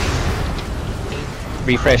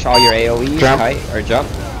 Refresh all your AoEs, Jump. kite, or jump.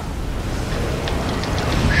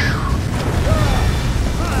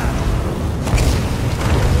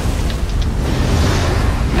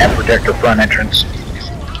 Net protector front entrance.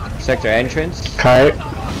 Sector entrance. Kite.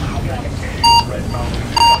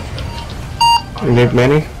 Need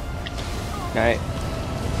mini. Alright.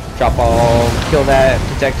 Drop all, kill that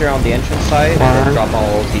protector on the entrance side, and then One. drop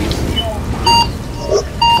all ultis.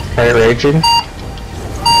 Kite raging.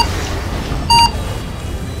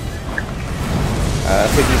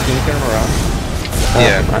 Cookies, can you turn them around?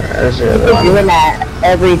 Yeah. There's the other one. Doing that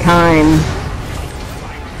every time.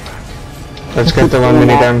 Let's get the 1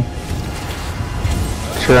 mini done.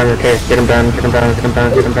 200k. Get him down, get him down, get him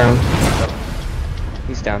down, get him down.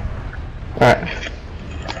 He's down. Alright.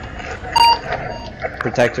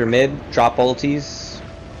 Protector mid, drop ultis.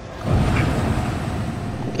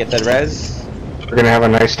 Get that res. We're gonna have a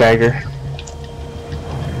nice dagger.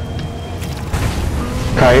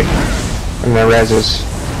 Kite. And the reses.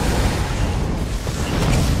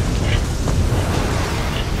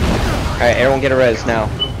 Alright, everyone get a res now.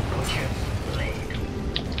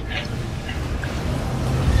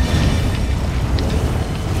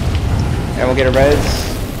 Everyone get a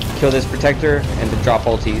res. Kill this protector, and then drop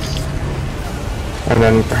ultis. And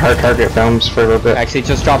then hard target films for a little bit. Actually,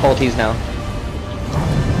 just drop ultis now.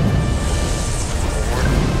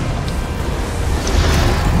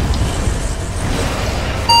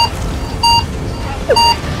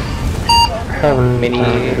 Mini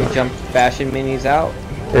jump fashion minis out.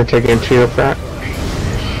 They're taking 2 up front.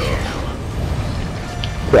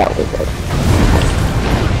 Yeah, we good.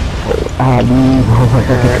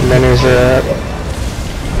 Alright, minis are up.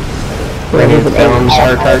 Mini films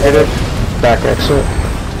hard targeted. Back exit.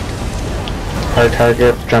 Hard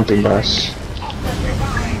target, jumping bus.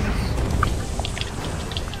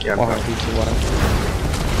 Yeah. 1, 2, 1.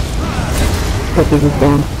 Cookies is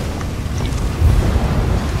down.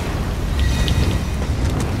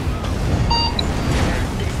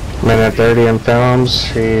 Minute 30 in films.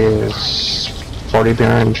 He is 40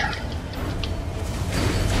 behind.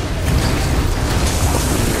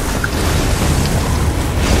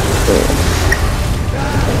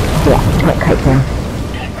 Yeah, kite down.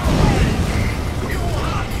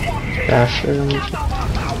 Fashion.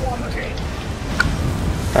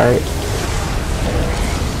 Alright.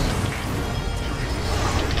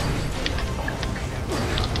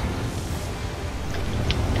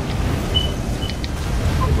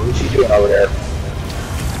 What's he doing over there?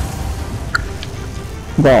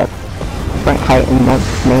 The front kite and the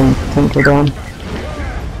main tinker down.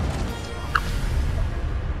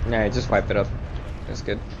 Alright, just wipe it up. That's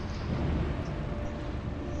good.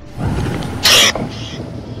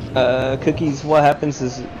 Cookies, what happens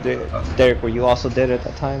is, Derek, were you also dead at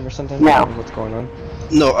that time or something? No. What's going on?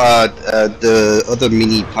 No, the other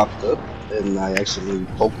mini popped up, and I accidentally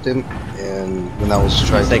poked him, and when I was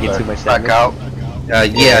trying taking to too much back damage?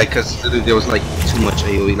 out, yeah, because there was like too much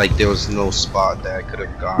AoE, like there was no spot that I could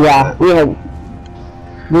have gone. Yeah,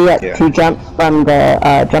 we had Yeah. 2 jumps from the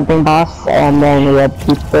jumping boss, and then we had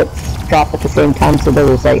 2 splits drop at the same time, so there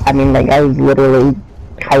was like, I mean, like, I was literally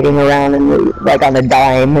kiting around and like on a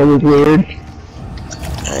dime. It was weird.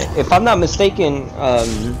 If I'm not mistaken,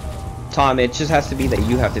 Tom, it just has to be that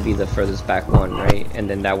you have to be the furthest back one, right? And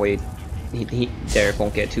then that way, Derek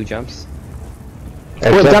won't get 2 jumps.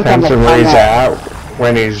 It Well, jump on depends the- on where on he's the- at.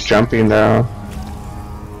 when he's jumping though.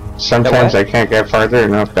 Sometimes I can't get farther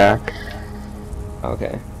enough back.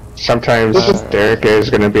 Okay. Sometimes Derek is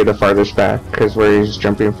going to be the farthest back because where he's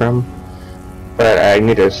jumping from. But I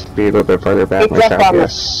need to be a little bit further back myself,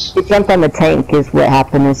 yes. He jumped on the tank is what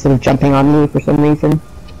happened instead of jumping on me for some reason.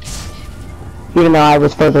 Even though I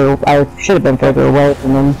should have been further away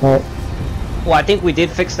from him, but... Well, I think we did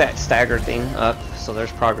fix that stagger thing up, so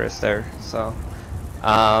there's progress there, so...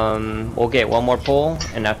 we'll get one more pull,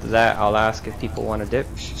 and after that I'll ask if people want to dip,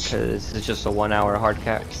 because it's just a 1 hour hard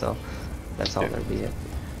cap, so that's all that'll be it.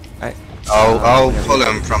 Alright. I'll pull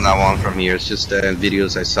him from now on from here. It's just that in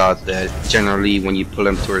videos I saw that generally when you pull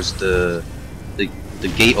him towards the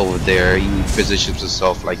gate over there, he positions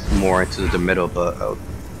himself like more into the middle, but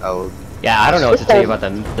I'll yeah, I don't know what to tell you about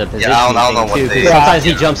the positioning I thing too, sometimes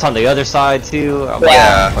he jumps on the other side too. I'm like,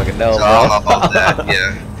 I don't fucking know, so bro. I don't know about that,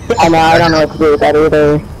 yeah. I don't know what to do with that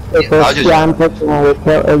either. Unfortunately,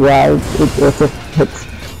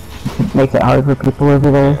 it makes it hard for people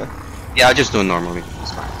over there. Yeah, I'll just do it normally.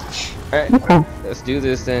 It's fine. Alright, Okay. let's do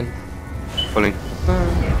this then. Pulling.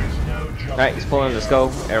 Alright, he's pulling, let's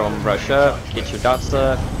go. Everyone brush up, get your dots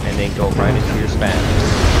up, and then go right into your spam.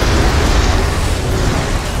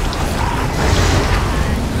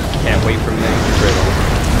 Can't wait for me to drill.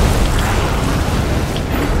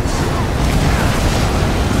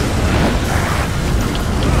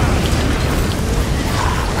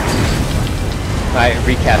 Alright,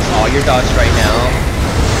 recast all your dots right now.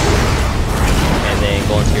 And then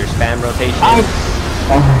go into your spam rotation.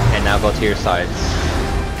 And now go to your sides.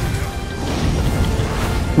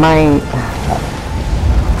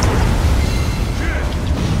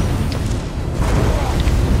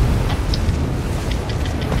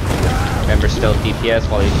 Remember, still DPS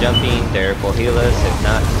while he's jumping. Derek will heal us. If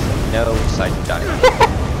not, no, side to die.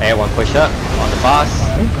 Everyone push up on the boss.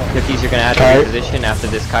 Cookies, you're gonna have to reposition after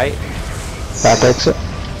this kite. Back exit.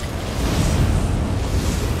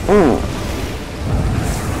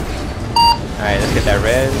 Alright, let's get that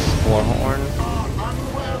res. More horn.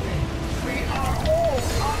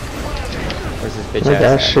 Where's this bitch I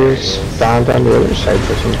guess she's down on the other side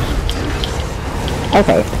for some.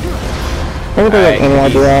 Okay. Anybody have any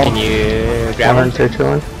idea? Can you grab her? 3, 2,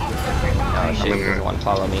 1. Oh shit, he doesn't want to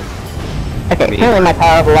follow me. Okay, apparently my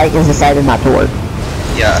power of light has decided not to work.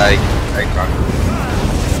 Yeah, I got it.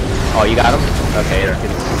 Oh, you got him? Okay,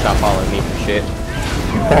 it's not following me for shit.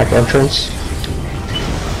 Back entrance.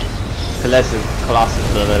 Colossus,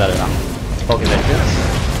 focus entrance.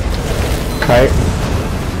 Kite.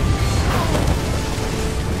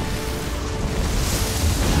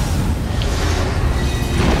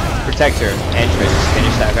 Protector, entrance,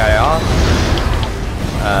 finish that guy off.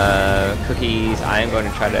 Cookies, I am going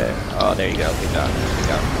to try to, oh there you go, good job.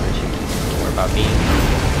 Don't worry about me.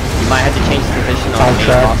 You might have to change the position on the main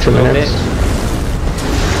boss a little bit.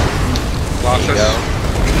 There you go.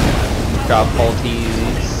 Drop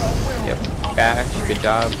ulties. Yep, bash, good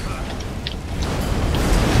job.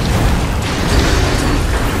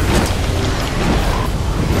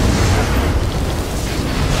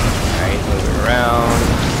 Alright, moving around.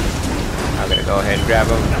 I'm gonna go ahead and grab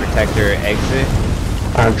him. Protector, exit.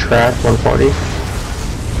 On track, 140.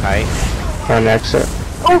 Alright. On exit.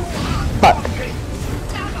 Oh, fuck.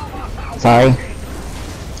 Sorry.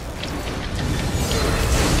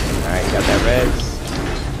 Alright, got that res.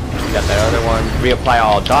 Got that other one. Reapply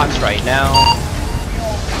all dots right now.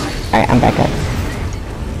 Alright, I'm back up.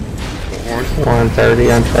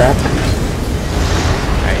 130 on track.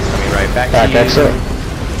 Alright, coming right back Back to you. exit.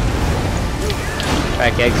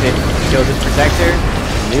 Back exit. Kills his protector.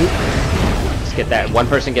 Nuke. Let's get that. One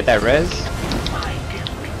person get that res.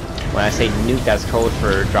 When I say nuke, that's code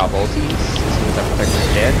for drop ulties. As soon as that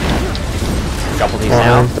protector's dead. Drop ulties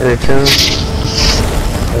now. 132.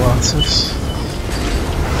 Colossus.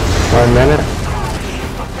 1 minute.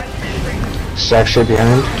 It's actually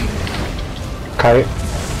behind. Kite.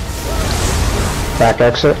 Back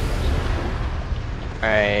exit.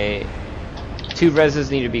 Alright. 2 reses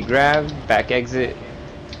need to be grabbed. Back exit.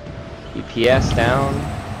 EPS down.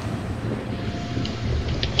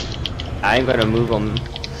 I'm gonna move him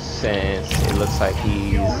since it looks like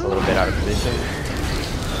he's a little bit out of position.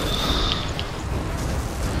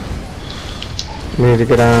 We need to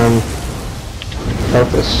get on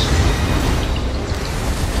focus.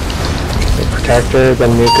 The protector,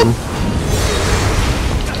 then nuke him.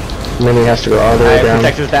 Mini has to go all the way down.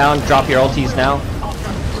 Protector's down. Drop your ulties now.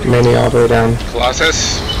 Mini all the way down.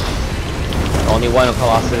 Colossus. Only one of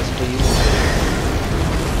Colossus, please.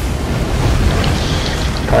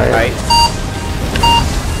 Alright. Right.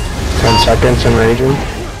 10 seconds in raging.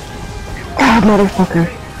 God, motherfucker.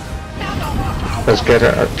 Let's get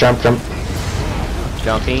her. Jump.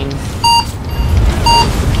 Jumping.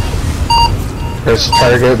 There's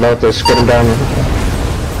target, load this, get him down.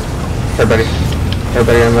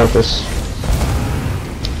 Everybody unload this.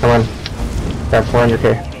 Come on. Got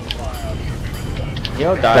 400k.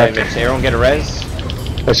 He'll die if everyone get a res.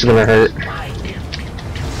 This is gonna hurt.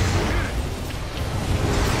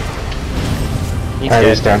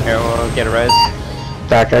 He's down. Everyone get a res.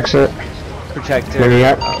 Back exit. Protector. Mini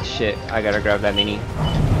up. Oh shit, I gotta grab that mini.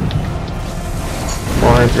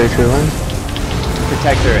 4, 3, 2, 1.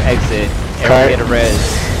 Protector, exit. Everyone get a res.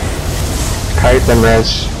 Kite, then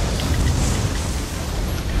res.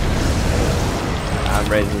 I'm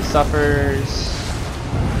resing suffers.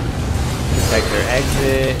 Protector,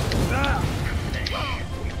 exit.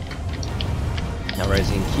 Now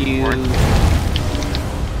resing Q.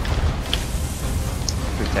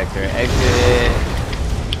 Protector, exit.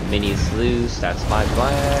 Mini's loose, that's my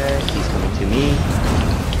black. He's coming to me.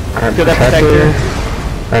 Kill that protector.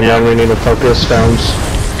 And then we need to focus downs.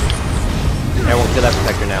 Everyone kill that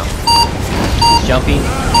protector now. He's jumping.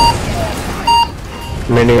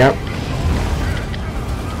 Mini up.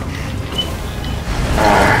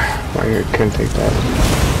 Why you couldn't take that?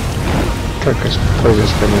 Focus, please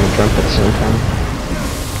spin and jump at the same time.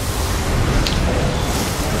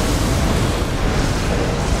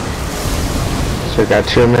 So we got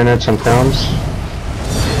 2 minutes on films.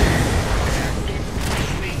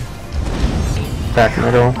 Back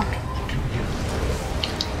middle.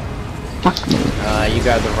 You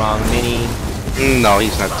got the wrong mini. No,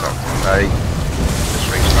 he's not talking. This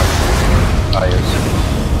race not.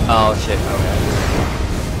 Oh shit, okay.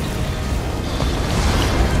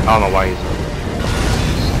 I don't know why he's.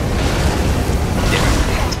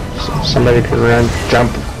 Somebody can run,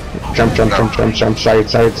 jump,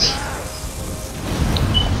 sides. Is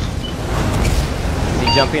he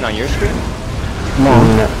jumping on your screen? No.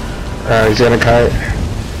 He's gonna kite.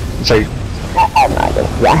 It's like, I'm not gonna,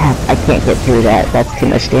 I can't get through that. That's too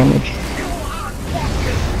much damage.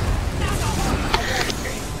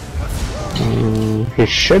 he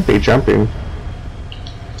should be jumping.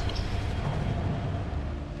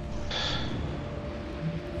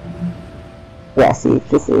 Yeah, see,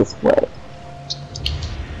 this is what.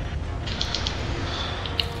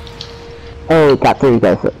 Oh, got 3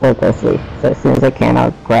 guys. Oh, go 3. So as soon as I can,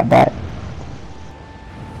 I'll grab that.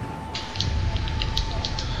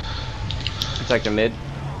 Protector mid.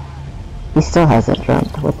 He still hasn't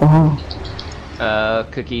jumped. What the hell?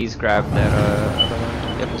 Cookies grab that other one.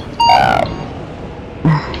 Yep.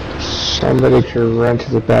 Somebody can run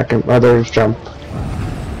to the back and others jump.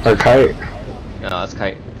 Or kite. No, it's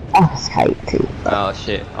kite. Oh, it's kite too. Oh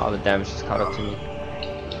shit, all the damage just caught up to me.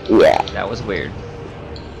 Yeah. That was weird.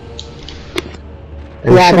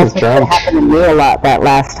 Yeah, that's what happened to me a lot that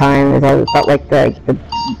last time. Is I felt like the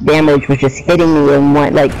damage was just hitting me and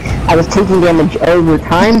like I was taking damage over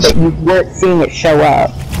time, but you weren't seeing it show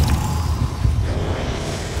up.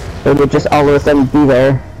 It would just all of a sudden be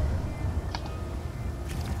there.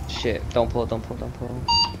 Shit! Don't pull.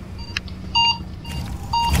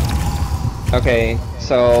 Okay,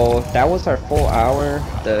 so that was our full hour.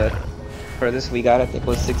 The furthest we got, I think,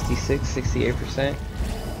 was 68%.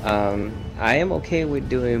 I am okay with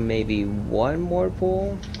doing maybe one more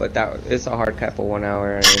pull, but that it's a hard cap for 1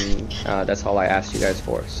 hour, and that's all I asked you guys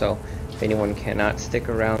for. So if anyone cannot stick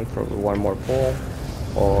around for one more pull,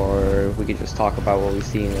 or we could just talk about what we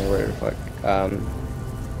see and where the fuck.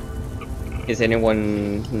 Is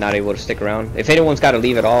anyone not able to stick around? If anyone's got to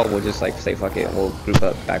leave at all, we'll just like say fuck it. We'll group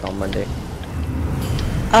up back on Monday.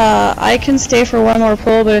 I can stay for one more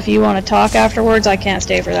pull, but if you want to talk afterwards, I can't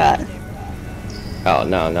stay for that. Oh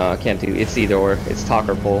no, I can't do. It's either or. It's talk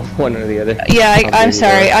or pull, one or the other. Yeah, I'm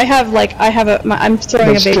sorry. I'm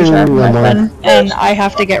throwing a baby shower for my son, and I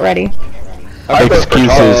have to get ready.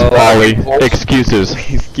 Excuses, Polly. Excuses.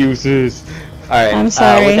 Excuses. Alright, I'm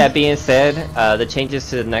sorry. With that being said, the changes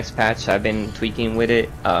to the next patch, I've been tweaking with it.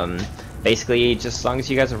 Basically, just as long as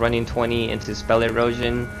you guys are running 20 into spell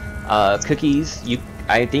erosion, cookies,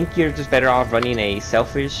 I think you're just better off running a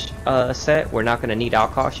selfish set. We're not going to need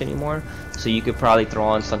Alkosh anymore, so you could probably throw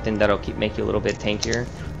on something that'll make you a little bit tankier.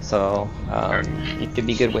 So you could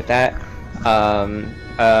be good with that.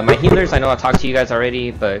 My healers, I know I talked to you guys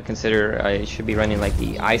already, but consider I should be running like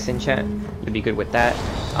the ice enchant. You'd be good with that,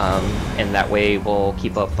 and that way we'll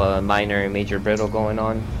keep up minor and major brittle going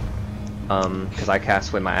on, because I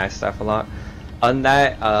cast with my ice staff a lot. On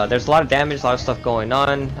that, there's a lot of damage, a lot of stuff going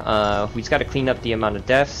on. We just got to clean up the amount of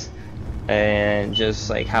deaths and just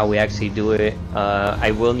like how we actually do it.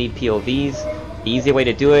 I will need POVs. The easy way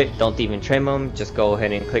to do it, don't even trim them. Just go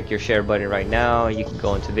ahead and click your share button right now. You can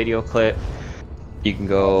go into video clip, you can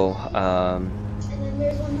go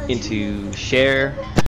into share